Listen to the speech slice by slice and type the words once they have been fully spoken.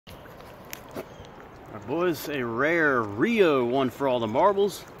Alright boys, a rare Rio one for all the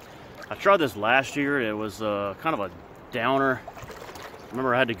marbles. I tried this last year. It was kind of a downer. I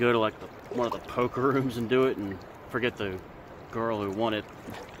remember I had to go to like one of the poker rooms and do it and forget the girl who won it.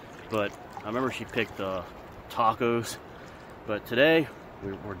 But I remember she picked tacos. But today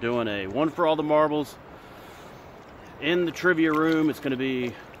we're doing a one for all the marbles. In the trivia room,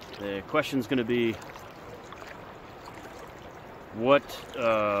 the question's going to be, what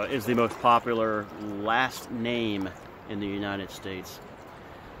is the most popular last name in the United States?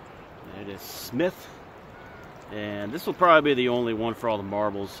 It is Smith, and this will probably be the only one for all the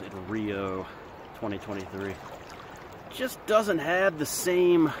marbles in Rio 2023. Just doesn't have the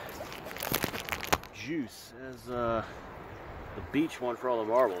same juice as the beach one for all the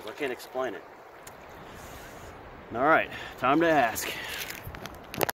marbles. I can't explain it. All right, time to ask.